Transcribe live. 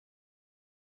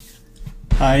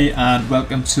Hi and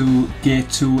welcome to Gate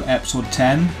 2 episode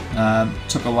 10.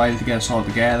 Took a while to get us all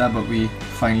together, but we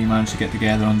finally managed to get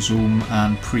together on Zoom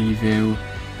and preview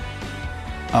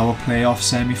our playoff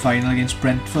semi-final against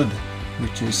Brentford,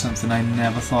 which is something I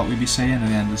never thought we'd be saying at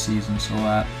the end of the season, so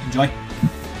enjoy.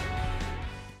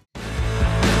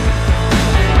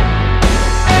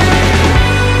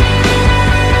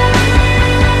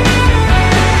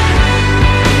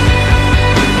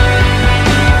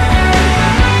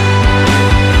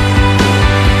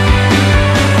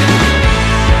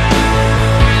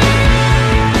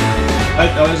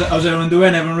 How's everyone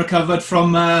doing? Everyone recovered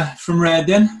from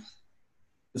Reading?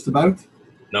 Just about.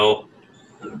 No.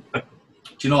 Do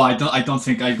you know? I don't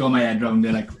think I got my head around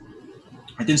it. Like,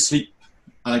 I didn't sleep.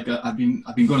 I've been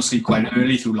going to sleep quite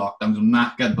early through lockdowns. I'm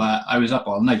knackered, but I was up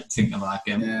all night thinking about that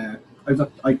game. Yeah,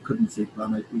 I couldn't sleep that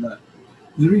night either.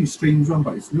 It was a really strange one,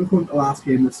 guys. You know, going to the last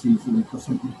game of the season for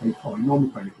something quite fine, I'm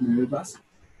quite nervous.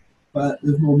 But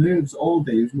there's no nerves all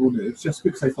day. There's no nerves just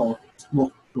because I thought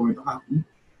what's going to happen.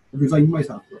 I resigned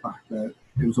myself to the fact that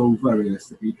it was over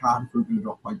realistically. Cardiff were going to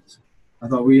drop points. I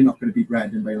thought we're not going to beat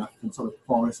Reading by enough, and sort of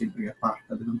Forest ain't going to get back.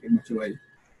 That didn't get much away.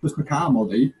 Just for calm all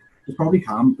day. It's probably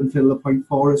calm until the point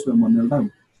Forest went 1-0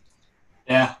 down.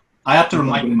 Yeah, I had to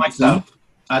remind myself.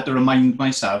 That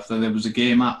there was a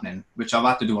game happening, which I've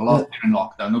had to do a lot during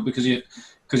lockdown. Not because you're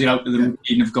out of the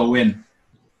routine of going.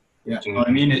 Yeah, do you know what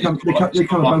I mean? They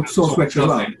come about so quick as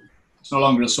well. It's no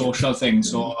longer a social thing,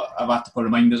 so I've had to put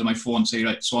reminders on my phone, say,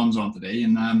 right, Swans are on today,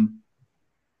 and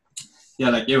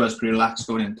like you, I was pretty relaxed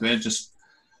going into it.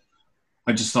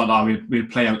 I just thought, we'll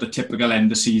play out the typical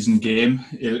end of season game.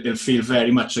 It'll feel very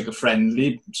much like a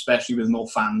friendly, especially with no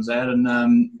fans there,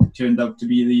 and turned out to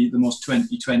be the most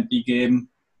 2020 game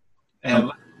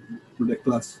ever.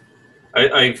 Ridiculous.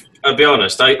 I'll be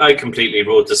honest, I completely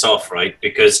wrote this off, right?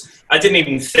 Because I didn't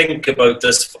even think about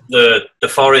this the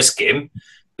Forest game,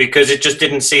 because it just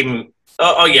didn't seem,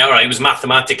 it was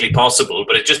mathematically possible,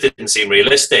 but it just didn't seem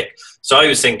realistic. So I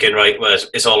was thinking, right, well,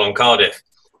 it's all on Cardiff.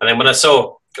 And then when I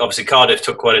saw, obviously, Cardiff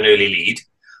took quite an early lead,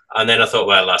 and then I thought,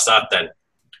 well, that's that then.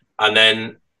 And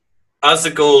then as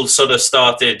the goals sort of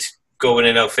started going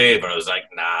in our favour, I was like,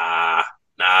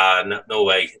 no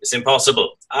way. It's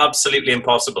impossible. Absolutely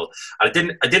impossible. I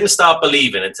didn't start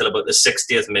believing until about the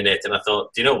 60th minute, and I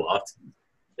thought, do you know what?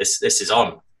 This is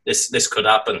on. This could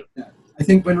happen. Yeah. I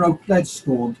think when Routledge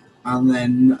scored, and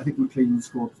then I think McLean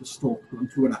scored for Stoke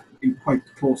in quite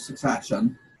close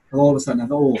succession, and all of a sudden I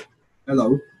thought,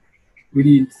 hello, we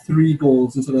need 3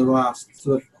 goals instead of the last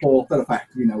sort of quarter,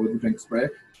 effectively now with the drinks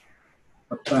break.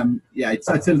 But I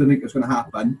still didn't think it was going to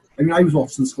happen. I mean, I was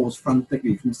watching the scores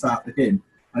frantically from the start of the game.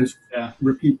 I was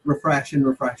refreshing.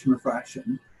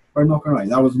 But I'm not going to lie,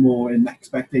 that was more in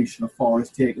expectation of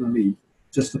Forest taking the lead,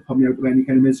 just to put me out of any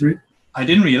kind of misery. I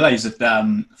didn't realise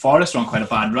that Forest were on quite a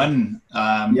bad run.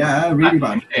 Really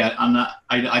bad. Yeah, and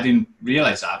I didn't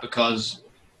realise that, because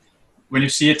when you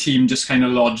see a team just kind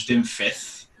of lodged in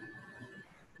 5th,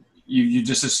 you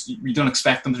don't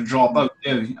expect them to drop out,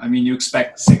 do you? I mean, you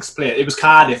expect 6 players. It was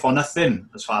Cardiff or nothing,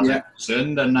 as far as I'm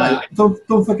concerned. And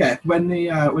don't forget, when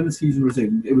the season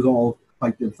resumed, it was all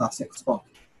fighting for that 6th spot.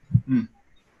 And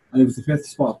it was the 5th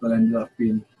spot that ended up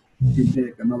being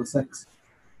taken, another 6.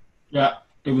 Yeah.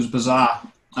 It was bizarre.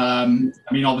 I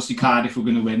mean, obviously Cardiff were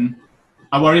going to win.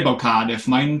 I worry about Cardiff,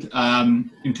 mind,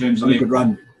 in terms of a good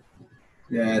run.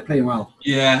 Yeah, playing well.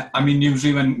 Yeah, I mean,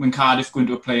 usually when Cardiff go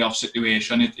into a playoff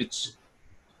situation, it's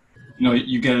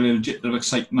you get a little bit of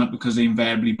excitement because they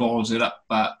invariably balls it up.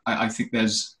 But I think they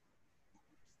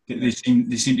seem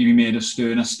to be made of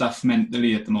sterner stuff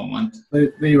mentally at the moment.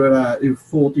 They were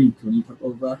 14th when he took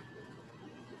over.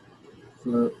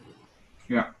 So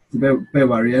yeah, it's a bit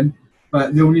worrying.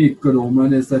 But the only good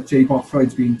omen is that Jay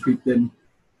Bothroyd's been tweeting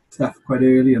stuff quite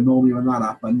early, and normally when that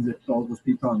happens, it all goes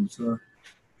beat on. So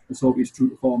let's hope he's true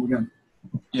to form again.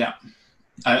 Yeah.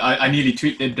 I nearly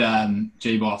tweeted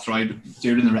Jay Bothroyd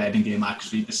during the Reading game,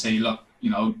 actually, to say, look,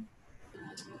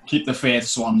 keep the faith,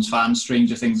 Swans fans.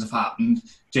 Stranger things have happened.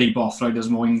 Jay Bothroyd has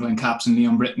more England caps than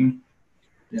Leon Britton.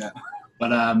 Yeah.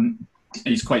 But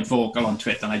he's quite vocal on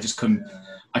Twitter, and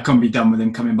I couldn't be done with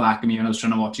him coming back at me when I was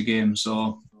trying to watch a game,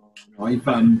 so... I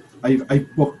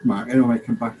bookmarked. I know I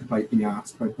come back to bite the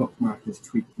ass, but I bookmarked this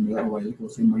tweet from a little while ago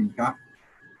saying mind gap.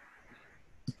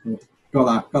 So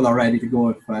got that ready to go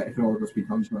if it all goes beat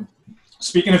on.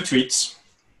 Speaking of tweets,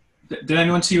 did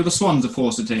anyone see what the Swans have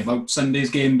posted today about Sunday's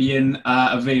game being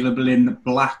available in the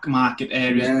black market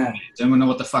areas? Yeah. Does anyone know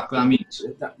what the fuck that means?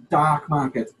 Dark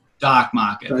market. Dark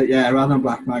market. So, rather than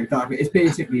black market, dark market. It's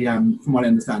basically, from what I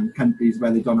understand, countries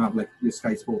where they don't have like your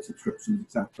Sky Sports subscriptions,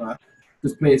 etc.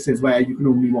 There's places where you can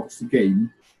only watch the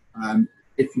game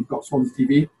if you've got Swans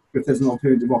TV. If there's an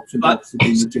alternative option, But obviously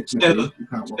being legitimately, you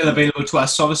can't watch Still it. available to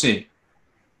us, obviously.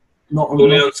 Not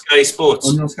Only on Sky Sports.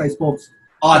 only on Sky Sports.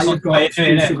 Oh, it's Sky on have got Sky,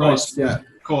 exclusive of course. rights, yeah.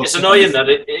 Of course. It's annoying that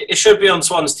it should be on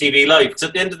Swans TV Live, because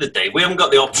at the end of the day, we haven't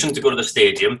got the option to go to the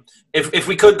stadium. If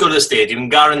we could go to the stadium,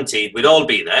 guaranteed, we'd all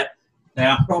be there.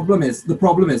 Yeah. The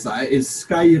problem is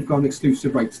Sky have got an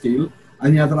exclusive rights deal,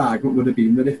 and the other argument would have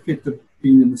been that if it had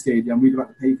been in the stadium, we'd have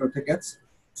to pay for tickets.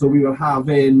 So we were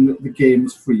having the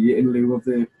games free in lieu of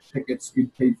the tickets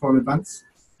we'd paid for in advance.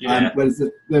 Yeah. Whereas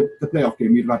the playoff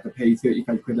game, we'd have to pay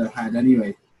 35 quid a head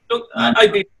anyway. Look,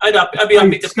 I'd be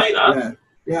happy to pay that.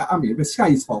 Yeah, I mean, it's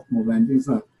Sky's fault more than anything,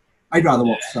 isn't it? I'd rather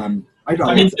watch I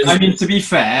mean, to be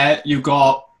fair, you've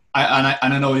got, and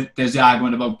I know there's the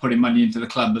argument about putting money into the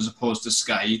club as opposed to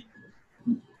Sky.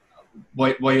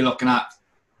 What you're looking at,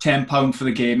 £10 for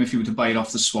the game if you were to buy it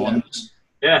off the Swans.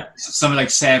 Yeah. Something like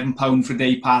 £7 for a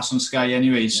day pass on Sky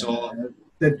anyway. So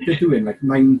they're doing like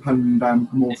 £9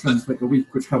 promotions like a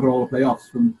week, which cover all the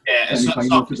playoffs from. Yeah, it's not going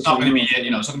to be, it's not going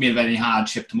to be of any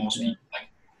hardship to most people. Like.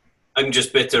 I'm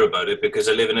just bitter about it because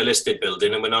I live in a listed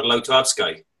building and we're not allowed to have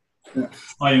Sky. Yeah.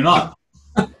 Are you not?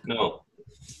 No.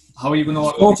 How are you going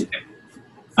to?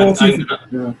 40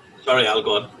 yeah. Sorry, I'll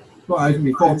go on. Well, I can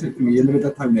be 40 for me in the middle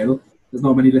of Town Hill. There's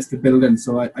not many listed buildings,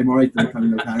 so I'm alright in the Town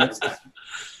Hill carrots.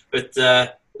 But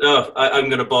no, I'm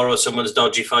going to borrow someone's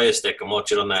dodgy Fire Stick and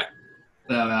watch it on there.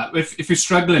 If you're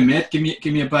struggling, mate, give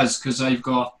me a buzz because I've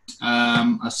got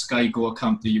a Sky Go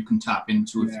account that you can tap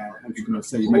into. Yeah, I was going to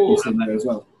say you might be sitting there as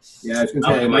well. Yeah, I was going to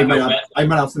say I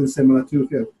might have something similar too.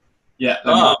 Too. Yeah.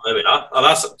 Oh, maybe not.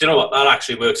 Oh, do you know what? That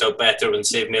actually works out better and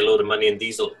saved me a load of money in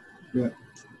diesel. Yeah.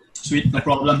 Sweet, no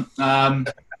problem.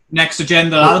 Next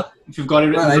agenda, Al, if you've got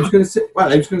it. I was going to say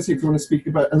if you want to speak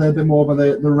about a little bit more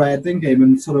about the Reading game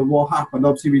and sort of what happened.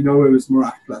 Obviously, we know it was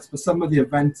miraculous, but some of the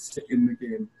events in the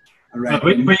game.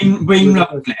 Wayne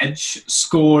Routledge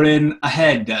scoring a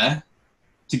header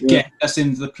to get us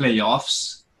into the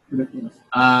playoffs.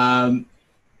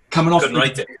 Coming off,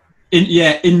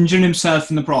 injuring himself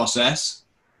in the process.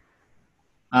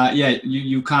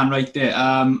 You can write it.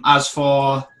 As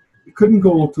for, you couldn't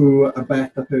go to a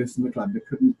better person in the club. It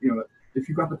couldn't, if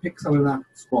you got to pick someone in that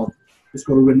spot, just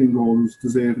got a winning goal who's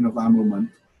deserving of that moment.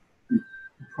 You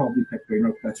probably pick Wayne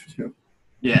Routledge for sure.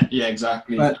 Yeah,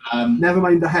 exactly. But never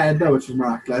mind the header, which was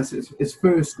miraculous. His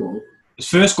first goal. His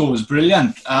first goal was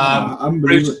brilliant.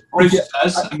 Brewster's,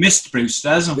 I missed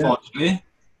Brewster's, unfortunately.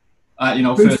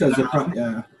 Brewster's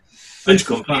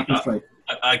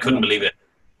I couldn't believe it.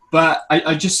 But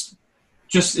I just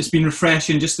it's been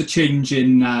refreshing, just the change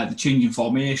in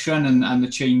formation and the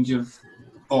change of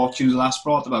fortunes last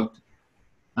brought about.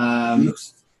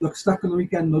 Looks stuck on the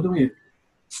weekend, though, don't we?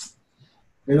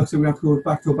 It looks like we have to go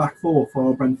back to a back four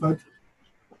for Brentford.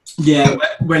 Yeah,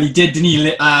 well, he did, didn't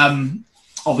he?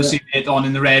 Obviously, later on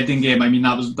in the Reading game, I mean,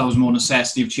 that was more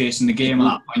necessity of chasing the game at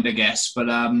that point, I guess. But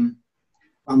and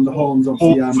the Horns,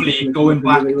 obviously, hopefully, going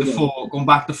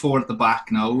back to four at the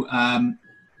back now.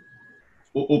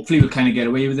 Hopefully, we'll kind of get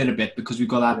away with it a bit because we've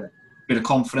got that bit of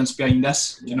confidence behind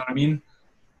us. Do you know what I mean?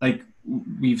 Like,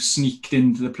 we've sneaked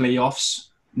into the playoffs.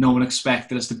 No one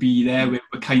expected us to be there. We're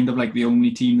kind of like the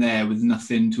only team there with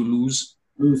nothing to lose.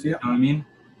 Yeah. You know what I mean?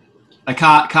 Like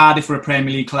Cardiff were a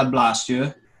Premier League club last year.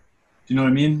 Do you know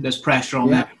what I mean? There's pressure on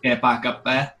them to get back up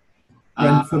there.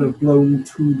 Brentford have blown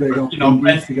too big up.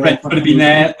 Brentford have been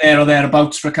there or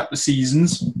thereabouts for a couple of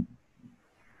seasons.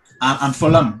 And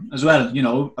Fulham as well,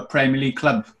 a Premier League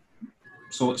club.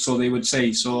 So they would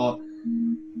say. So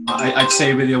I'd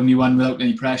say we're the only one without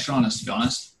any pressure on us, to be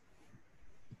honest.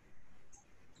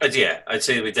 Yeah, I'd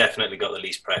say we definitely got the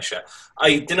least pressure.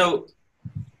 I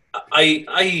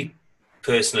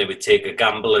personally would take a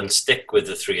gamble and stick with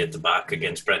the three at the back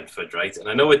against Brentford, right? And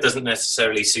I know it doesn't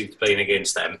necessarily suit playing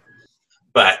against them,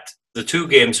 but the two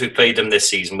games we played them this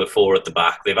season were four at the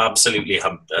back. They've absolutely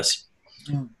humped us.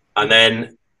 Mm. And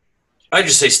then I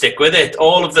just say stick with it.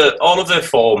 All of the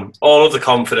form, all of the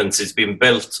confidence has been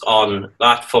built on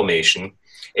that formation.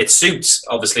 It suits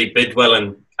obviously Bidwell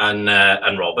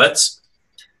and Roberts.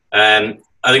 I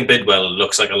think Bidwell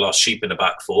looks like a lost sheep in the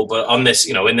back four, but on this,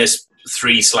 in this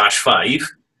 3/5,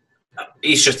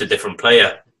 he's just a different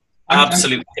player.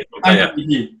 Absolutely different player.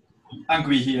 I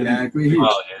agree here. Yeah, I agree here.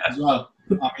 Oh, yeah. As well.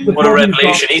 I mean, what a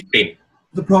revelation he's been.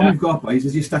 The problem we've got, boys,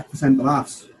 is you stack the centre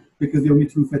halves because the only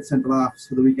two fit centre halves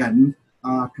for the weekend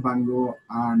are Cabango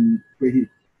and Guehi.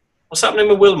 What's happening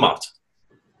with Wilmot?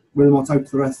 Wilmot's out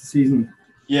for the rest of the season.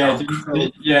 Yeah,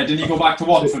 did he go back to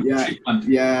Watford?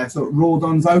 Yeah, so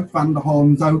Rodon's out, Van der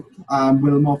Horn's out,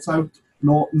 Wilmot's out,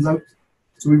 Norton's out.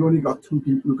 So we've only got two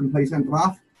people who can play centre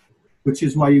half. which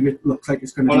is why it looks like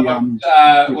it's going to be.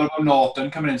 What about Norton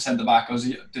coming in centre back?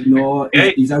 No,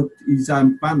 he's out. He's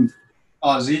banned.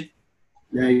 Oh, is he?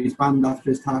 Yeah, he's banned after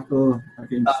his tackle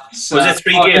against. Was it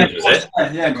 3 games? Was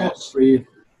it? Yeah, of course. 3.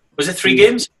 Was it 3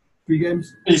 games? 3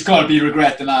 games. He's got to be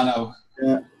regretting that now.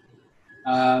 Yeah.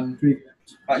 3 games.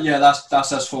 But yeah, that's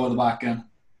us 4 at the back end.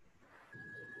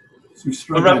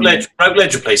 Well,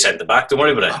 Routledge will play centre back. Don't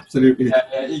worry about it. Absolutely.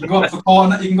 Yeah, he can go up for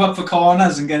corner. He can go up for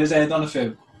corners and get his head on a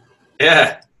few.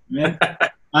 Yeah.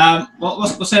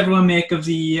 What's everyone make of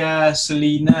the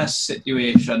Selena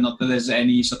situation? Not that there's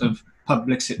any sort of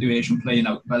public situation playing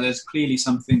out, but there's clearly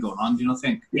something going on. Do you not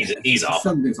think? He's off.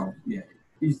 Something's off. Yeah.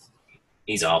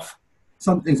 He's off.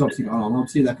 Something's obviously going on.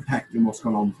 Obviously, they're protecting what's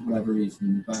going on for whatever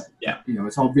reason, but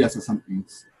it's obvious that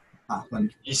something's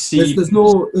happened. You see, there's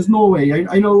no way.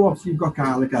 I know obviously you've got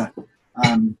Gallagher,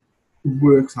 who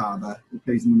works harder, who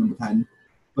plays in the number 10,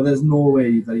 but there's no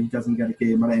way that he doesn't get a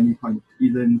game at any point,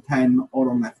 either in 10 or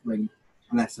on left wing,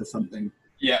 unless there's something.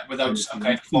 Yeah, without some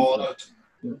kind of fallout.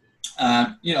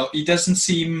 Yeah. He doesn't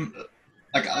seem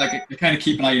like you kind of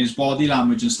keep an eye on his body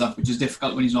language and stuff, which is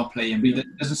difficult when he's not playing. But he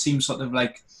doesn't seem sort of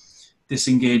like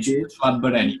disengaged with the club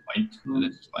at any point.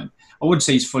 I wouldn't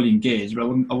say he's fully engaged, but I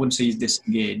wouldn't say he's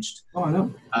disengaged. Oh, I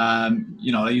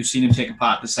know. You've seen him take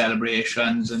part in the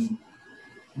celebrations and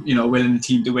willing the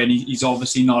team to win. He's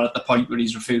obviously not at the point where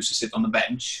he's refused to sit on the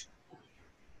bench.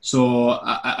 So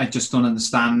I just don't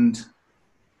understand,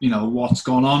 what's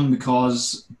going on,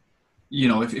 because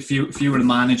if you were the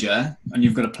manager and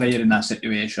you've got a player in that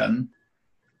situation,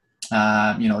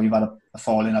 you've had a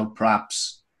falling out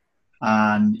perhaps,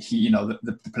 and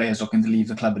the player's looking to leave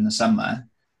the club in the summer,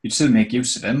 you'd still make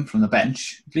use of him from the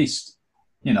bench, at least.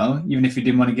 Even if you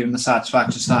didn't want to give him the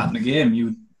satisfaction of starting the game,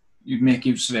 you'd make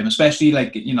use of him, especially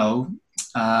in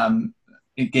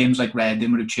games like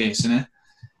Reading where you're chasing it,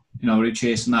 where you're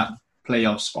chasing that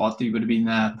playoff spot. He would have been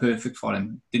perfect for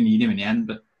him. Didn't need him in the end,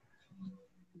 but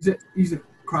he's a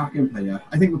cracking player.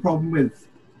 I think the problem with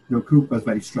Cooper's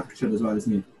very structured as well,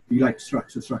 isn't he? He likes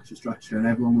structure, and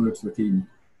everyone works with a team.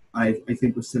 I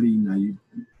think with Selena, you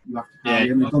have to carry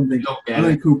him. I don't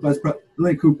think Cooper's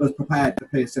prepared to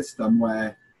play a system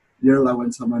where you're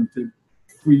allowing someone to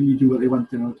freely do what they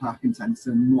want in an attacking sense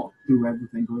and not do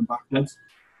everything going backwards.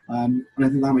 And I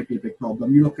think that might be a big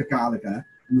problem. You look at Gallagher,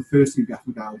 and the first thing you get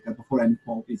from Gallagher before any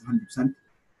quality is 100%. And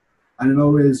I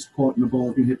know his caught in the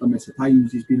ball, been hit or miss at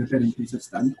times, he's been a bit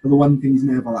inconsistent. But the one thing he's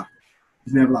never lacked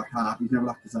heart, he's never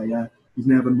lacked desire, he's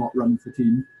never not run for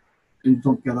team. And you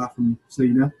don't get that from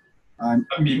Selena. I'd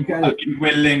be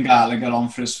willing Gallagher on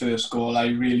for his first goal. I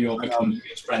really hope it comes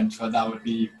against Brentford. That would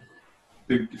be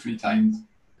beautifully timed.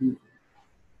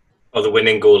 Or the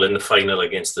winning goal in the final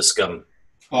against the Scum.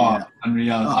 Oh, yeah.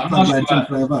 Unreal. I'm not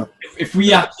sure if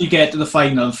we actually get to the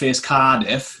final and face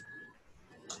Cardiff.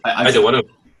 I don't want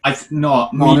to. I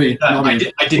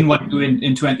didn't want to do it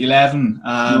in 2011.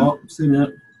 No, seen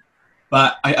it.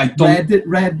 But I don't.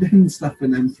 Reading stuff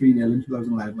in them 3-0 in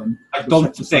 2011. I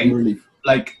don't think,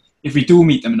 if we do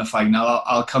meet them in the final,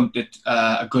 I'll count it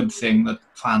a good thing that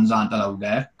fans aren't allowed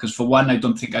there. Because for one, I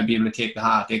don't think I'd be able to take the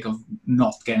heartache of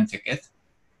not getting a ticket.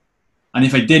 And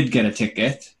if I did get a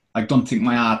ticket, I don't think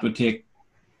my heart would take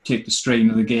the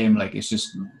strain of the game. It's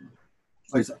just,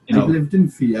 I've lived in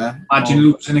fear. Imagine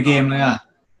losing a game like that.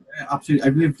 Absolutely,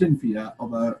 I've lived in fear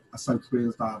of a South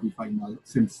Wales derby final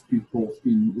since we've both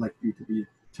been likely to be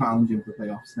challenging for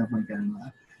playoffs. Never mind getting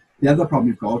there. The other problem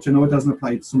you've got, which I know it doesn't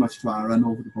apply so much to Aaron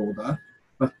over the border,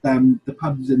 but the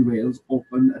pubs in Wales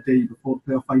open a day before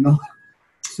the playoff final.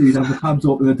 So you'd have the pubs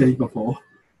open a day before,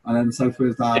 and then the South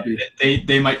Wales derby.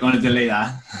 They might want to delay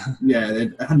that. Yeah,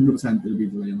 100% they'll be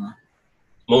delaying that.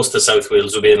 Most of South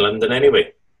Wales will be in London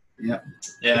anyway. Yeah.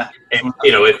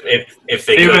 If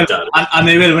they go down, and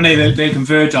they will when they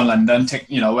converge on London.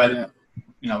 Whether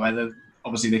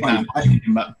obviously they can't.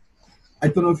 But I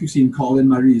don't know if you've seen Colin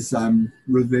Murray's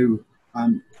review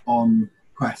on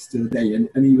Quest the other day,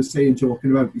 and he was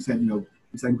joking about. He said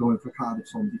going for Cardiff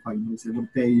Sunday final. He said, "What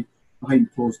a day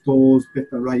behind closed doors,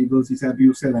 bitter rivals." He said,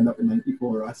 "You'll still end up in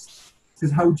 94 us." He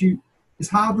says, it's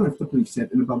hard enough to police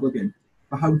it in a bubble game,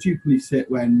 but how do you police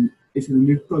it when it's in a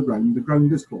neutral ground, the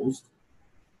ground is closed,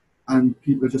 and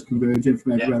people are just converging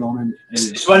from everywhere on?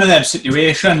 It's one of them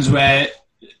situations where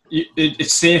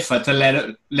it's safer to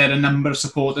let a number of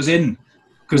supporters in,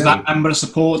 because that number of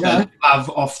supporters have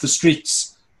off the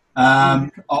streets.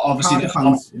 Obviously, that's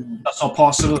not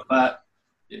possible, but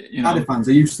Cardiff fans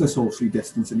are used to socially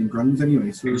distancing in grounds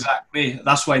anyway. So. Exactly.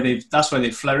 That's why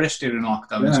they've flourished during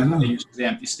lockdown. Yeah, they're used to the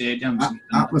empty stadiums.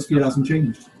 Atmosphere hasn't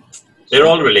changed. They're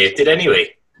all related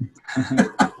anyway.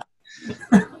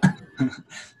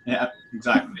 Yeah,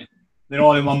 exactly. They're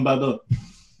all in one bubble.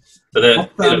 But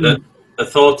the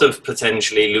thought of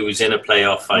potentially losing a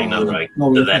playoff final, right?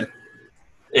 To them,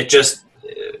 it just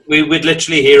we'd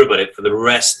literally hear about it for the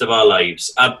rest of our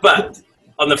lives. But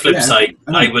on the flip side,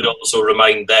 I would also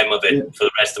remind them of it for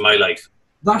the rest of my life.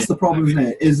 That's the problem, isn't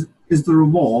it? Is the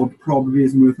reward probably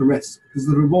isn't worth the risk? Because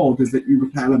the reward is that you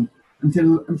repel them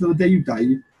until the day you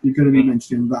die. You're going to be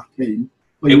mentioning that game.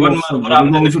 But it wouldn't matter what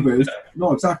happened in the future.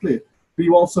 No, exactly. But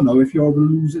you also know if you're the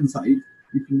losing side,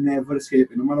 you can never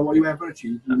escape it. No matter what you ever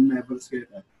achieve, you'll never escape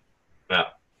it. Yeah.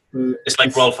 It's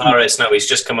like Rolf Harris now. He's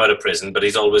just come out of prison, but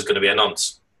he's always going to be a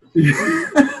nonce. He's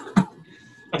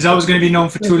always going to be known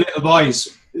for two little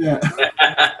boys. Yeah.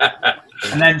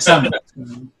 And then some.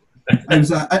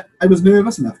 I was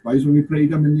nervous enough, guys, when we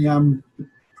played them in the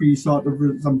pre-sort of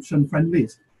resumption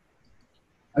friendlies.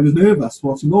 I was nervous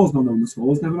watching those, not knowing the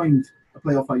scores, never mind a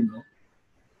playoff final.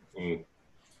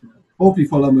 Hopefully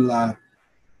Fulham will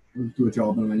do a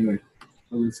job on them anyway.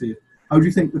 So we'll see. How do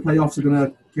you think the playoffs are going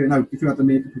to turn out? If you had to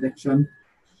make a prediction?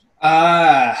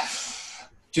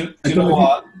 Do you know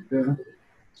what? Yeah.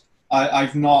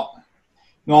 I've not...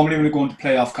 Normally when I go into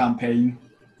playoff campaign,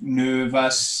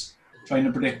 nervous, trying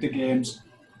to predict the games.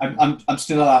 I'm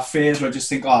still at that phase where I just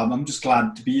think, I'm just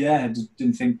glad to be there. I just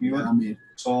didn't think we would. I'm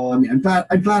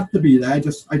glad to be there.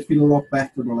 I'd feel a lot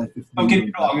better about life. Don't get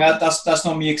me wrong. That's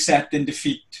not me accepting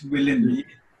defeat willingly.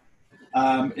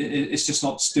 It's just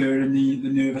not stirring the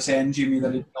nervous energy in me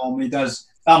that it normally does.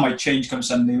 That might change come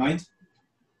Sunday, mind.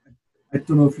 I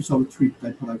don't know if you saw the tweet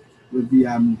I put out with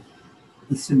the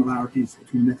similarities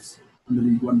between this and the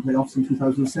League One playoffs in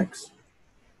 2006,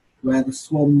 where the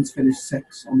Swans finished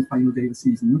 6th on the final day of the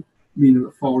season, meaning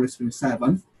that Forest finished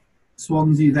 7th.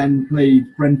 Swansea then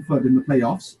played Brentford in the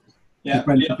playoffs. Yeah,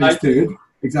 Brentford finished 3rd,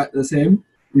 exactly the same.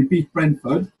 We beat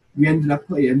Brentford. We ended up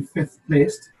playing 5th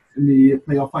placed in the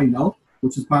playoff final,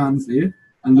 which was Barnsley,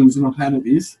 and losing on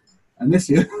penalties. And this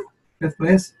year, 5th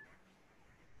place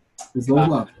is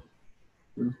Lola.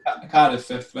 Cardiff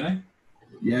 5th, wasn't it?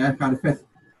 Yeah, Cardiff 5th.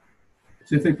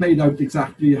 So if they played out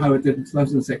exactly how it did in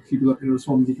 2006, you'd be looking at a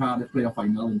Swansea Cardiff playoff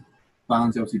final, and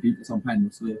Barnsley obviously beat us on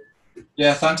penalties. So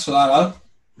yeah, thanks for that, Al.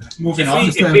 Moving on.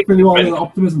 Just fill you all with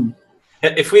optimism.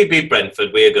 If we beat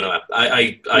Brentford, we're going to up.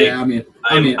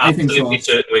 I'm absolutely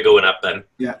certain we're going up then.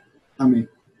 Yeah, and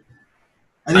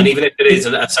even if it is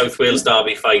a South Wales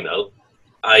derby final,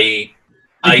 I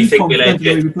think we'll edge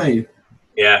it. We play.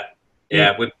 Yeah,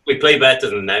 we play better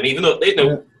than them, even though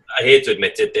I hate to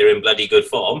admit it, they're in bloody good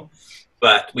form.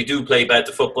 But we do play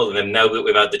better football than them now that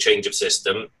we've had the change of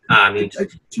system. And do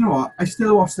you know what? I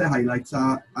still watch their highlights,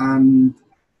 and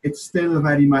it's still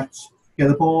very much get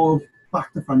the ball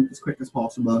back to front as quick as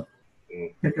possible,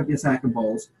 pick up your second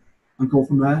balls, and go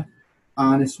from there.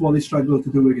 And it's what they struggle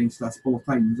to do against us both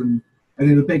times. And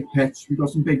in a big pitch, we've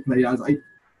got some big players. I'm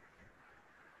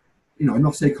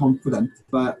not say confident,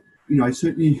 but I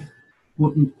certainly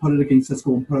wouldn't put it against us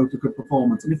go and put out a good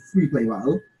performance. And if we play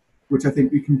well, which I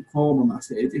think we can perform on that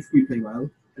stage, if we play well,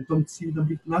 I don't see them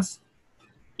beating us.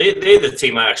 They're the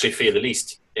team I actually fear the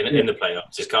least in the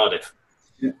playoffs, is Cardiff.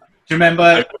 Yeah. Do you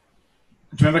remember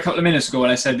a couple of minutes ago when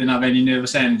I said I didn't have any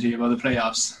nervous energy about the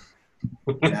playoffs?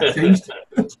 Yeah, it changed.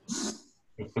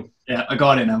 Yeah, I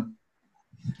got it now.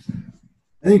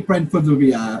 I think Brentford will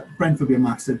be a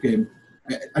massive game.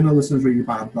 I know this is really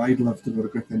bad, but I'd love to go to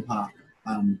Griffin Park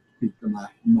and beat them there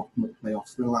and knock them at the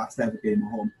playoffs for the last ever game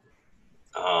at home.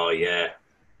 Oh, yeah.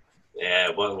 Yeah,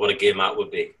 what a game that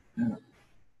would be. Yeah.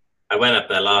 I went up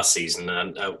there last season,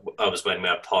 and I was when we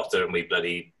had Potter, and we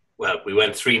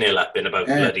went 3-0 up in about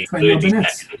bloody 30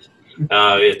 seconds.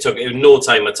 It took no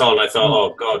time at all, and I thought,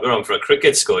 oh, God, we're on for a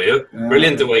cricket score, you.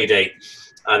 Brilliant away day.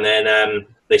 And then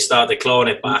they started clawing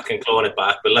it back,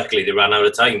 but luckily they ran out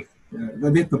of time. Yeah,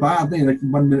 they hit the bar, they like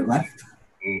 1 minute left.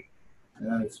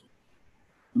 Yeah,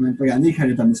 they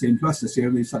kind of done the same to us this year,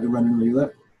 and they started running away with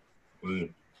it.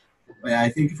 But yeah, I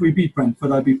think if we beat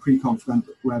Brentford, I'd be pretty confident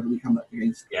whoever we come up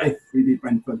against. Yeah. If we beat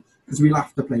Brentford, because we'll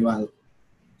have to play well.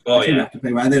 Oh yeah, we have to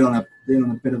play well. They're on a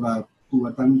bit of a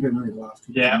downturn the last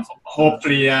 2 games.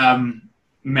 Hopefully,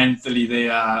 mentally they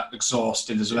are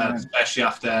exhausted as well, especially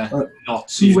after not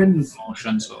seeing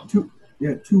promotion. So 2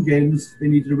 games. They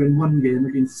needed to win 1 game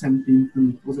against 17th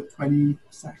and was it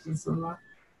 22nd, something like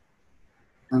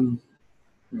that. And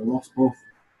lost both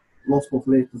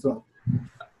late as well.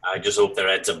 I just hope their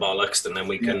heads are bollocks, and then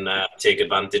we can take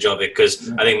advantage of it.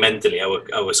 Because I think mentally,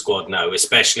 our squad now,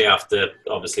 especially after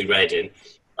obviously Reading,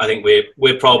 I think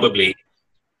we're probably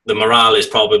the morale is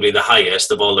probably the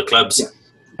highest of all the clubs.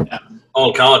 Yeah.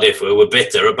 All Cardiff were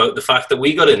bitter about the fact that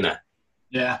we got in there.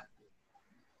 Yeah.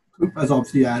 Cooper's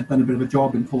obviously done a bit of a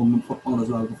job in tournament football as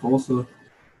well before, so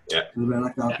Yeah.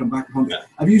 Like that, come back home. Yeah.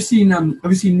 Have you seen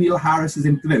Neil Harris's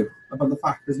interview about the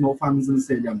fact there's no fans in the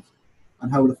stadium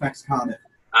and how it affects Cardiff?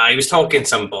 He was talking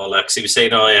some bollocks. He was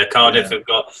saying, "Oh yeah, Cardiff have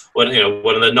got one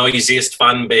of the noisiest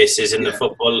fan bases in the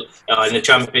football in the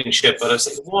Championship." But I was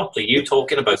like, "What are you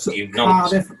talking about? So you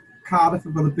Cardiff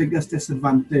have got the biggest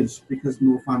disadvantage because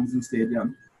no fans in the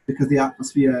stadium, because the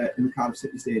atmosphere in the Cardiff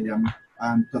City Stadium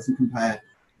doesn't compare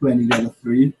to any of the other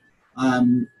three.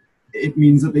 It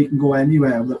means that they can go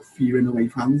anywhere without fearing away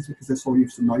fans because they're so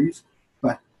used to noise.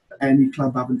 But any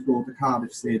club having to go to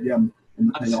Cardiff Stadium in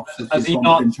the playoffs has he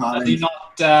not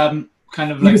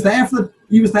kind of he like... was there for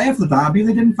the derby.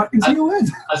 They didn't fucking say a word.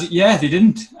 Yeah, they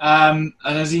didn't. And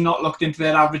has he not looked into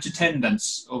their average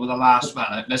attendance over the last,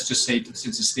 let's just say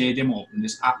since the stadium opened,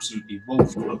 it's absolutely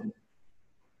woeful.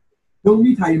 The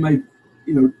only time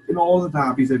in all the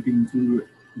derbies I've been to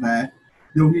there,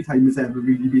 the only time there's ever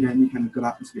really been any kind of good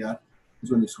atmosphere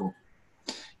is when they score.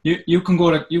 You can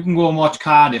go and watch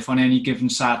Cardiff on any given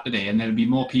Saturday, and there'll be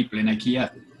more people in IKEA.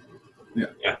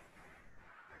 Yeah.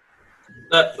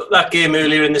 That game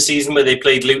earlier in the season where they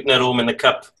played Luton at home in the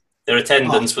cup, their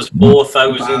attendance was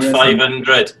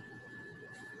 4,500. It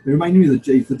reminded me of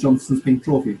the Johnson's Pink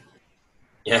Trophy.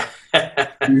 Yeah.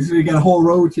 You get a whole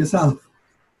row to yourself.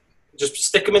 Just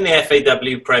stick them in the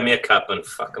FAW Premier Cup and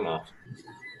fuck them off.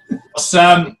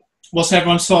 What's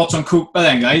everyone's thoughts on Cooper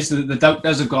then, guys? The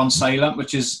doubters have gone silent,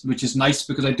 which is nice,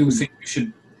 because I do think we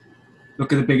should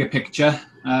look at the bigger picture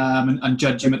and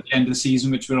judge him at the end of the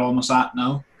season, which we're almost at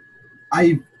now.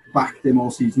 I've backed him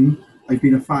all season. I've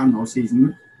been a fan all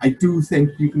season. I do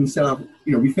think you can still have,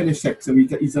 we finished 6th and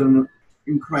he's done an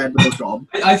incredible job.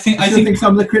 I think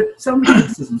some of the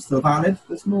criticism's still valid.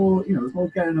 There's no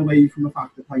getting away from the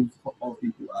fact that playing football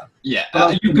people are. Yeah,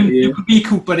 you can be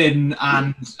Cooper in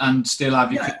and still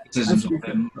have your criticisms of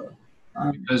him,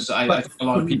 because I think a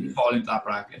lot of people fall into that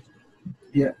bracket.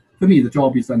 Yeah, for me, the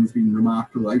job he's done has been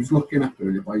remarkable. I was looking at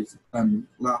earlier by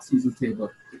last season's table.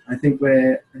 I think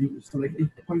we're still like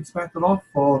 8 points better off,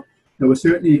 or we're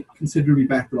certainly considerably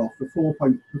better off. The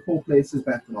 4 places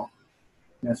better off.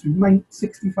 Yes, we made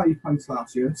 65 points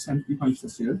last year, 70 points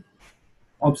this year.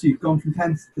 Obviously, you've gone from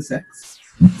 10th to 6th,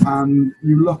 and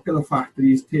you look at the fact that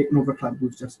he's taken over a club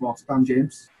who's just lost Dan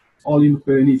James, Ollie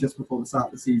McBurney just before the start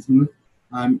of the season,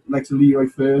 like Leroy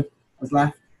Fer has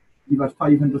left. You've had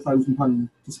 £500,000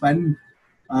 to spend.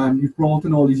 You've brought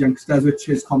in all these youngsters, which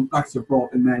his contracts have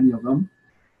brought in many of them.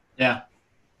 Yeah.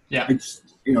 I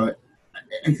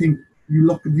think you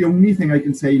look at the only thing I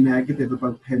can say negative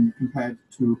about him compared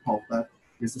to Potter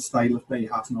is the style of play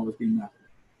hasn't always been there.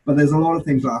 But there's a lot of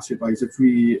things last year, boys, which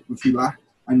we lacked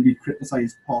and we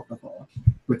criticised Potter for,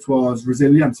 which was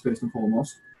resilience first and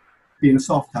foremost, being a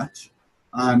soft touch,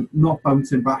 not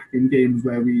bouncing back in games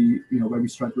where we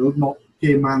struggled, not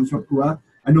game management poor.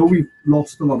 I know we've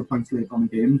lost a lot of points late on the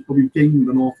game, but we've gained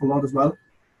an awful lot as well.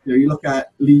 You look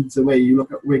at Leeds away, you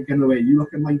look at Wigan away, you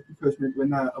look at 91st minute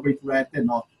winner away to Reading,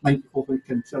 or 94th minute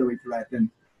clincher away to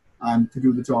Reading, to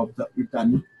do the job that we've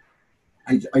done.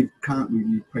 I can't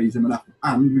really praise him enough.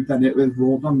 And we've done it with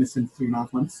Rodon missing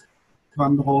 3.5 months,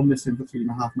 Van der Horn missing for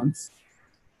 3.5 months.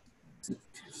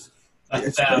 I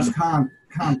just can't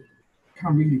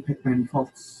really pick many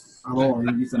faults at all.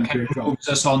 He's done a great job. Moves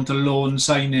us on to loan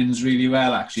signings really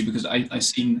well, actually, because I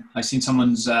seen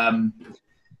someone's.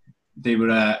 They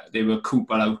were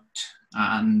Cooper out,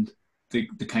 and the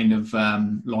kind of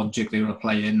logic they were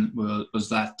applying was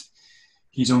that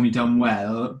he's only done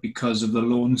well because of the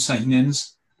loan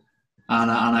signings, and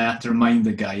I had to remind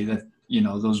the guy that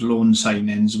those loan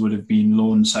signings would have been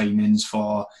loan signings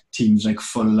for teams like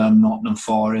Fulham, Nottingham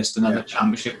Forest, and other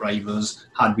Championship rivals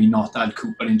had we not had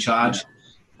Cooper in charge.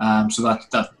 So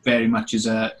that very much is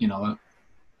a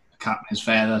cap in his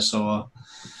feather. So.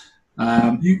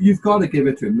 You've got to give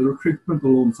it to him. The recruitment, the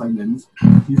loan signings.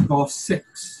 You've got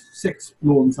six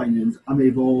loan signings, and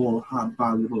they've all had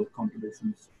valuable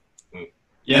contributions.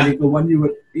 Yeah. I think the one you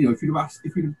would, if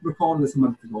you'd recorded this a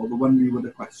month ago, the one you would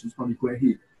have questioned is probably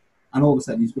Guehi, and all of a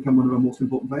sudden he's become one of our most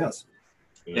important players.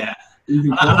 Yeah,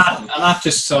 and that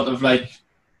just sort of like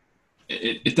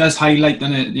it does highlight,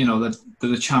 doesn't it? That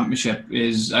the Championship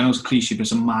is, I know it's cliche, but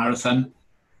it's a marathon,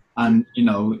 and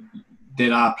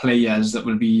there are players that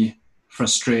will be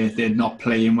frustrated, not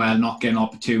playing well, not getting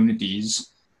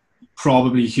opportunities,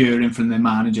 probably hearing from their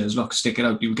managers, look, stick it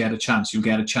out, you'll get a chance,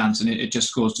 and it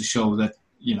just goes to show that,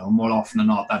 more often than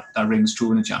not, that rings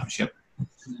true in the Championship,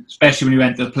 especially when you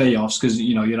enter the playoffs, because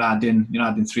you're adding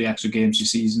 3 extra games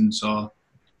this season. So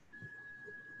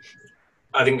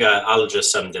I think Al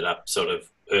just summed it up sort of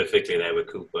perfectly there with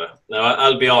Cooper. Now,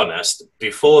 I'll be honest,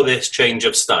 before this change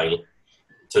of style,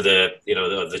 to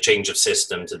the change of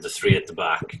system to the 3 at the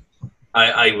back,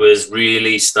 I was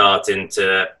really starting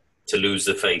to lose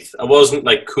the faith. I wasn't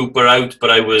like Cooper out, but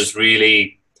I was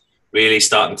really, really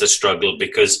starting to struggle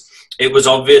because it was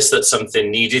obvious that something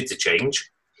needed to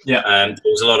change. Yeah. There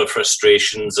was a lot of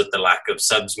frustrations at the lack of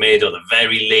subs made or the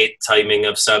very late timing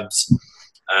of subs.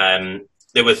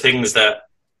 There were things that,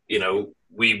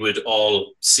 we would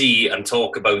all see and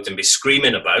talk about and be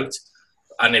screaming about.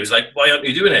 And it was like, why aren't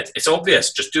you doing it? It's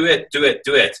obvious. Just do it.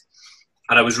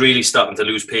 And I was really starting to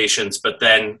lose patience. But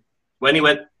then when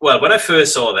I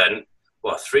first saw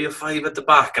 3 or 5 at the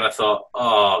back, and I thought,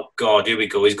 oh, God, here we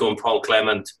go. He's going Paul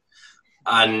Clement.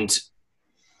 And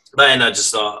then I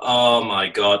just thought, oh, my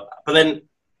God. But then,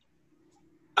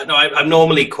 I'm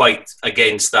normally quite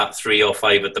against that 3 or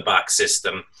 5 at the back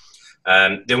system.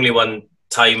 The only one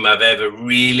time I've ever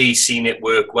really seen it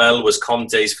work well was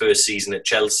Conte's first season at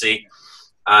Chelsea.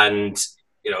 And,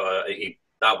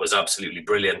 that was absolutely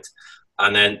brilliant.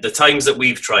 And then the times that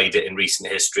we've tried it in recent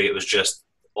history, it was just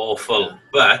awful.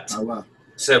 But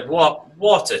so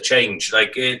what a change.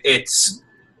 Like it's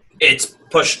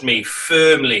pushed me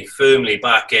firmly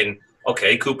back in.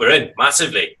 Okay, Cooper in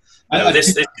massively.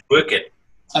 This is working.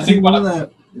 I think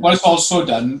what it's also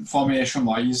done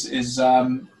formation-wise is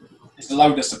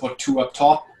allowed us to put 2 up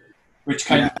top, which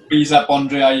kind of frees up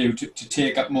Andre Ayew to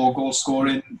take up more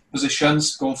goal-scoring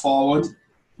positions going forward.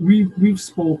 We've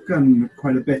spoken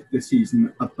quite a bit this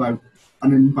season about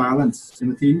an imbalance in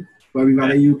the team, where we've had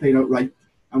Ayew played out right,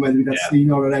 and whether we've had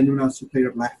Steiner or anyone else who played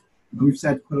out left. And we've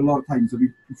said quite a lot of times that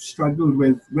we've struggled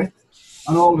with width,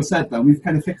 and all of a sudden we've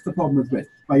kind of fixed the problem with width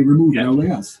by removing our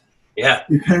wingers. Yeah.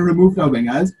 We've kind of removed our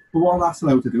wingers, but what that's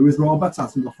allowed to do is Roberts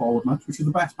hasn't got forward much, which is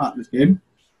the best part of this game.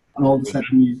 And all of a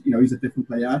sudden, he's a different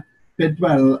player.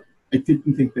 Bidwell, I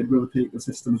didn't think Bidwell would take the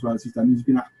system as well as he's done. He's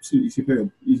been absolutely superb.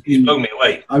 He's blown me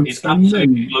away. He's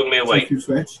absolutely blown me away.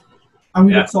 Switch. And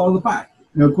we got solid at the back.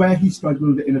 Where he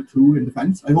struggled in a 2 in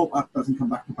defence, I hope that doesn't come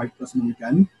back to bite us on the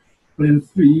weekend. But in a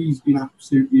 3, he's been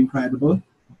absolutely incredible,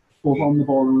 both on the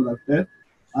ball and without it.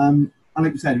 And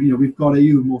like you said, we've got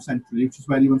Ayew more centrally, which is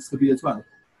where he wants to be as well.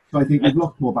 So I think we've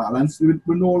looked more balanced.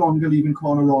 We're no longer leaving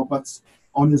Connor Roberts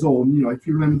on his own. If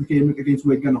you remember the game against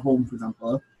Wigan at home, for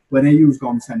example, when Ayew's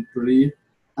gone centrally,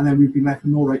 and then we've been left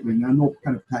with no right winger, no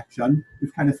kind of protection.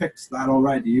 We've kind of fixed that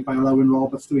already by allowing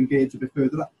Roberts to engage a bit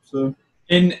further up. So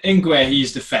in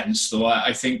Guehi's defence, though,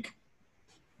 I think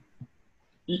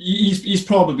he's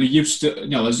probably used to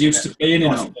to playing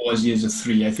in a 4 as he is a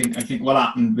 3. I think what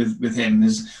happened with him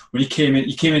is when he came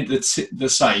into the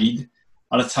side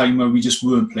at a time where we just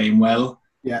weren't playing well.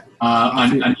 Yeah.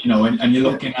 And you're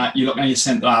looking at your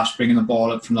centre halves bringing the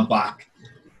ball up from the back.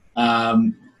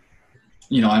 I'm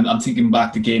thinking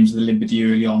back to games of the Liberty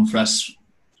early on for us,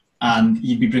 and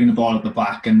he'd be bringing the ball up the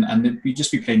back, and we'd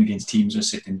just be playing against teams that are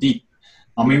sitting deep,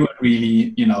 and we weren't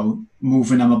really,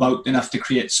 moving them about enough to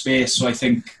create space. So I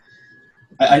think,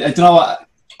 I don't know.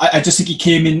 I just think he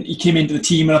came into the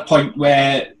team at a point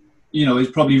where,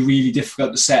 it's probably really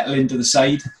difficult to settle into the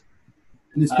side.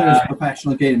 And his first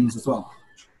professional games as well.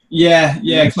 Yeah,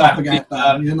 exactly. Forget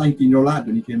that. He's a 19-year-old lad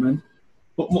when he came in.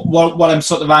 But what I'm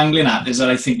sort of angling at is that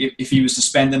I think if he was to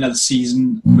spend another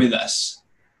season with us,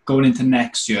 going into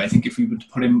next year, I think if we were to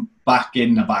put him back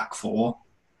in the back 4,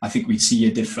 I think we'd see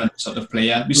a different sort of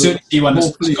player. We certainly see one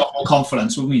that's got more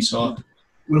confidence, wouldn't we? So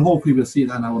hopefully we'll see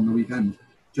that now on the weekend,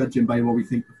 judging by what we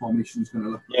think the formation is going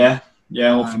to look like.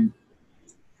 Yeah.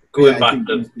 Going back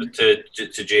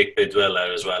to Jake Bidwell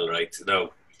there as well, right?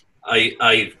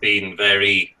 I've been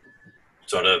very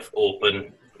sort of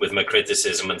open with my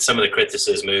criticism, and some of the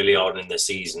criticism early on in the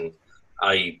season,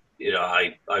 I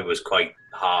was quite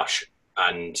harsh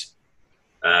and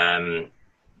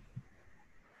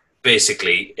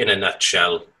basically, in a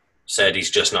nutshell, said he's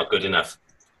just not good enough.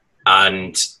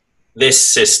 And this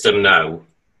system now,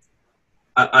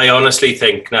 I honestly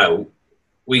think now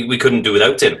we couldn't do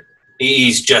without him.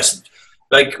 He's just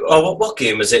like, what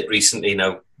game was it recently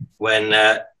now? When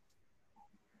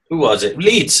who was it?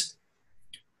 Leeds.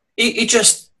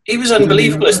 He was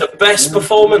unbelievable. It's the best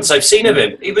performance I've seen of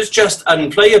him. He was just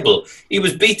unplayable. He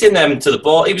was beating them to the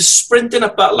ball. He was sprinting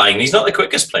up that line. He's not the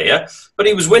quickest player, but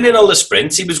he was winning all the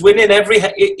sprints. He was winning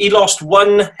he lost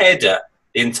one header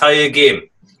the entire game.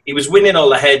 He was winning all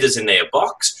the headers in their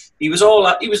box. He was all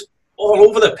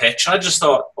over the pitch. I just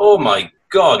thought, oh my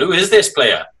God, who is this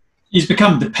player? He's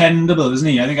become dependable, isn't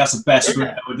he? I think that's the best way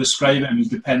I would describe him. He's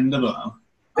dependable now.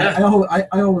 Yeah.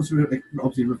 I always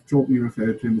obviously jokingly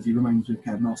refer to him as he reminds me of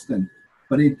Kevin Austin,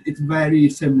 but it's very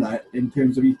similar in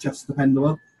terms of he's just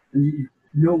dependable, and you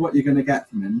know what you're going to get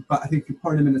from him. But I think you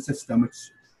put him in a system which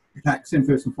protects him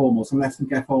first and foremost and lets him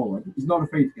get forward. He's not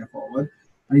afraid to get forward,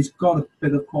 and he's got a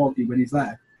bit of quality when he's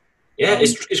there. Yeah,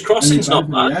 his crossing's not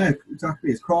bad. Yeah,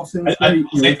 exactly. His crossing. I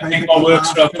think what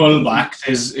works for a full-back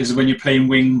is when you're playing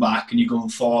wing-back and you're going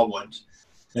forward,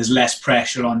 there's less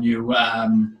pressure on you.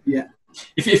 Yeah.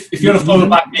 If you're a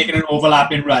full-back making an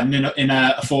overlapping run in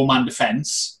a four-man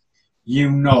defence,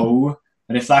 you know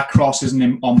that if that cross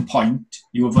isn't on point,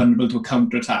 you are vulnerable to a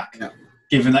counter-attack. Yeah.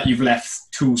 Given that you've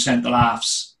left two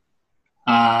centre-halves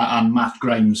and Matt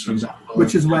Grimes, for example.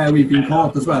 Which is where we've been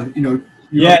caught as well. You know,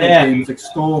 games like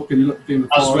Stoke and you look at games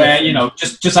that's where, you know,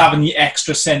 just having the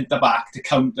extra centre-back to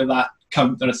counter that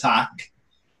counter-attack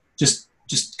just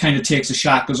kind of takes the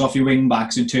shackles off your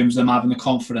wing-backs in terms of them having the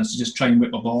confidence to just try and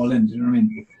whip a ball in, do you know what I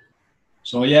mean?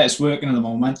 So, yeah, it's working at the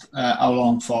moment. How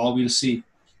long for, we'll see.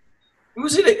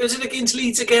 Was it against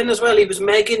Leeds again as well? He was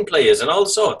megging players and all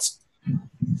sorts.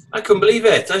 I couldn't believe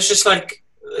it. I was just like,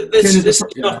 this is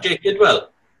not Jake Bidwell.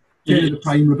 The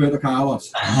prime Roberto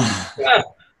Carlos. Yeah.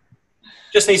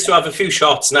 Just needs to have a few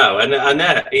shots now, and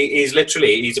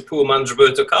he's a poor man's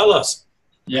Roberto Carlos.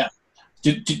 Yeah.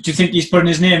 Do you think he's putting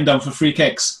his name down for free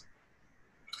kicks?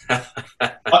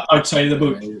 Outside of the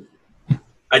boot.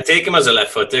 I'd take him as a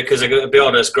left footer because, to be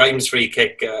honest, Grimes' free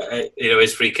kick,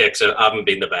 his free kicks haven't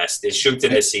been the best. His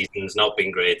shooting this season's not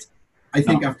been great. I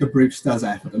think after Bruce does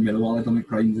effort at Millwall, I don't think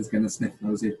Grimes is going to sniff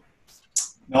now, is he?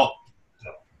 No.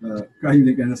 Grimes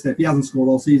isn't going to sniff. He hasn't scored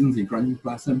all season, he? Grimes,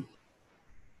 bless him.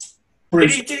 Did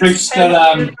he this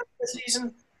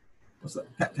season? What's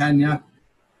that? 10, yeah.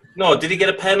 No, did he get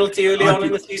a penalty early on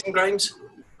in the season, Grimes?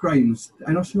 Grimes,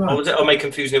 I'm not sure. Or am I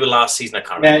confusing it with last season? I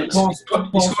can't remember. He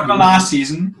scored one last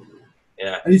season.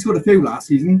 Yeah. And he scored a few last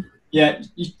season. Yeah,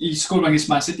 he scored against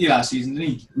Man City last season, didn't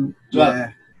he?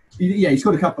 Yeah. He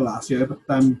scored a couple last year, but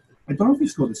I don't know if he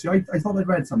scored this year. I thought I'd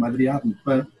read somewhere that he hadn't,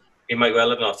 but... He might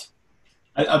well have not.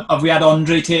 Have we had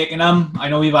Andre taking him? I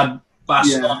know we've had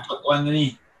Baston took one, didn't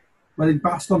he? Well,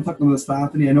 Baston took them at the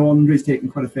start, and I know Andre's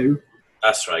taken quite a few.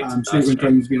 That's right. Certainly when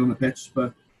Grimes been on the pitch,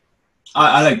 but...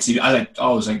 I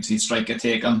always like to see striker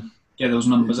take him, get those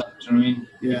numbers up, do you know what I mean?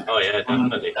 Yeah. Oh yeah,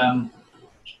 definitely.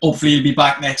 Hopefully he'll be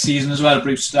back next season as well,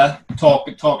 Brewster.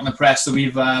 Talking the press that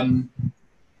we've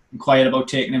inquired about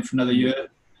taking him for another year.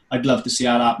 I'd love to see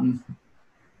that happen.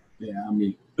 Yeah, I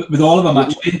mean... With all of them,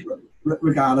 actually.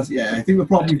 Regardless, yeah. I think the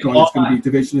problem you've got is going to be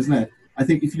division, isn't it? I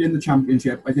think if you're in the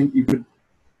Championship, I think you could...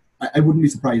 I wouldn't be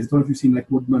surprised. I don't know if you've seen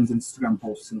like Woodman's Instagram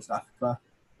posts and stuff, but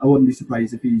I wouldn't be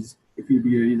surprised if he'll be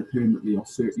either permanently or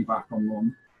certainly back on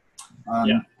loan.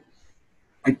 I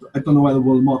don't know whether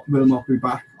Wilmot will be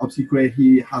back. Obviously, great,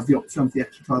 he has the option for the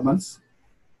extra 12 months,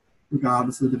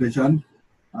 regardless of the division.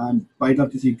 But I'd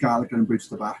love to see Gallagher and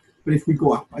Brewster back. But if we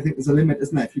go up, I think there's a limit,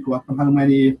 isn't there? If you go up on how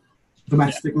many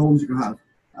domestic loans you can have,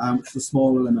 which is a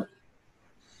smaller limit.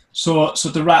 So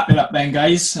to wrap it up then,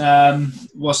 guys,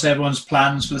 what's everyone's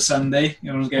plans for the Sunday?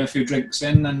 You want to get a few drinks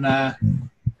in and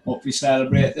hopefully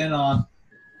celebrate then, or?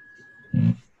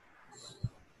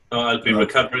 I'll be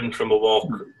recovering from a walk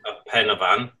up Pen y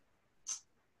Fan.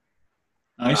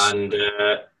 Nice. And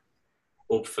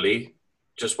hopefully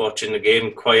just watching the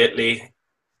game quietly.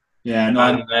 Yeah, no.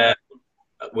 And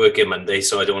working Monday,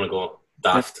 so I don't want to go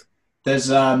daft. There's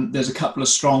a couple of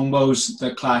Strongbows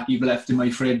that Clarkie've left in my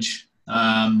fridge.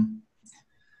 Not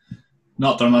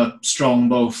that I'm a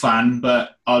Strongbow fan,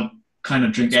 but I'll kind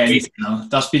of drink anything now.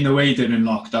 That's been the way during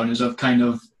lockdown, is I've kind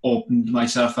of opened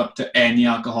myself up to any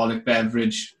alcoholic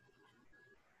beverage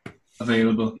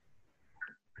available.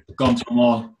 Gone through them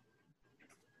all.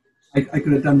 I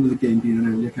could have done with the game being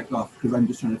an earlier kick-off because I'm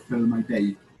just trying to fill my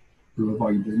day to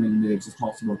avoid as many nerves as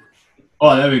possible.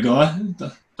 Oh, there we go.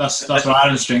 That's what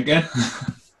Aaron's drinking.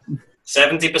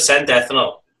 70%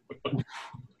 ethanol.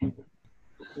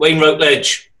 Wayne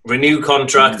Routledge, renew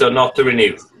contract or not to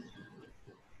renew?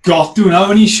 Got to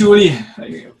now, and surely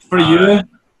for a year.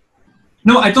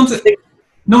 No, I don't think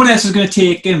no one else is going to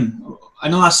take him. I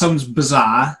know that sounds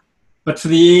bizarre, but for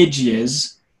the age he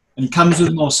is, and he comes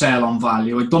with no sell-on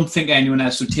value, I don't think anyone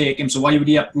else would take him. So why would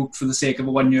he uproot for the sake of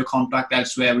a one-year contract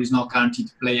elsewhere where he's not guaranteed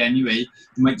to play anyway?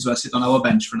 He might as well sit on our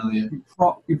bench for another year.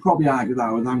 You'd probably argue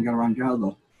that with Angel Rangel,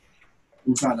 though,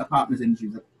 who's had a partner's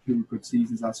injuries at 2 good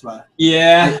seasons elsewhere.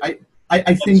 Yeah.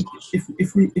 I think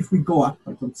if we go up,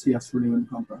 I don't see us renewing the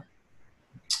contract.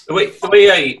 The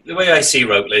way I see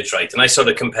Routledge, right, and I sort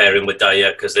of compare him with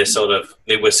Dyer because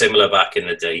they were similar back in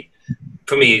the day.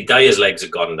 For me, Dyer's legs are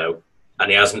gone now,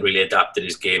 and he hasn't really adapted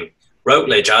his game.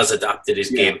 Routledge has adapted his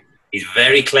game. He's a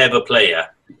very clever player.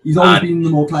 He's always been the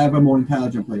more clever, more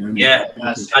intelligent player. Yeah,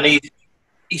 and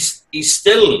he's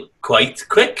still quite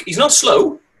quick. He's not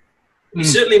slow.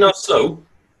 He's certainly not slow.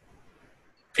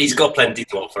 He's got plenty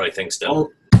to offer, I think,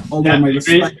 still. Although Yeah,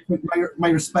 my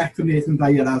respect for Nathan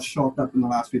Dyer has shot up in the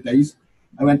last few days.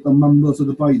 I went on Mumbles of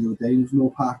the Boy the other day, and there's no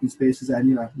parking spaces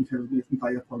anywhere until Nathan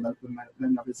Dyer pulled out and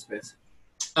then have his space.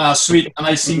 Sweet. And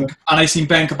I seen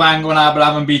Ben Cabango in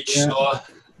Aberfan Beach. Yeah. So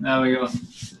there we go.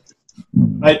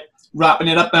 Right, wrapping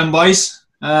it up then, boys.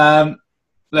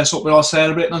 Let's hope we're all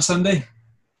celebrating on Sunday.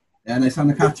 Yeah, nice time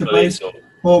to catch up, guys.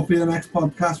 Hopefully the next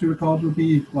podcast we record will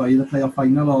be either playoff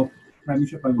final or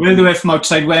Premiership final. We'll do it from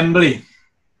outside Wembley.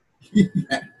 Yeah.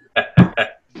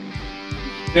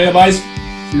 See you, boys.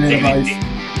 See you later, guys.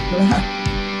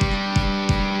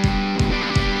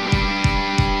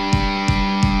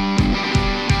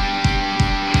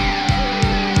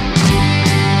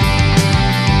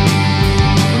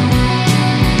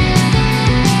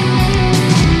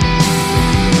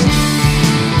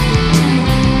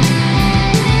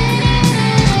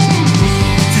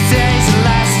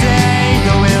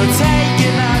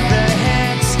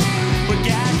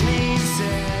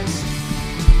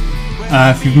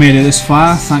 If you've made it this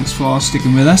far, thanks for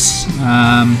sticking with us.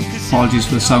 Apologies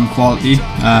for the sound quality.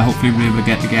 Hopefully we'll be able to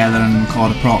get together and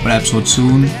record a proper episode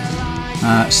soon.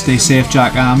 Stay safe,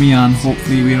 Jack Army, and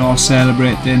hopefully we're all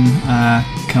celebrating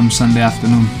come Sunday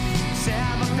afternoon.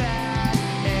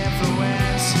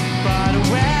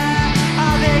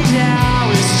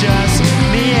 Just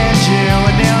me and you.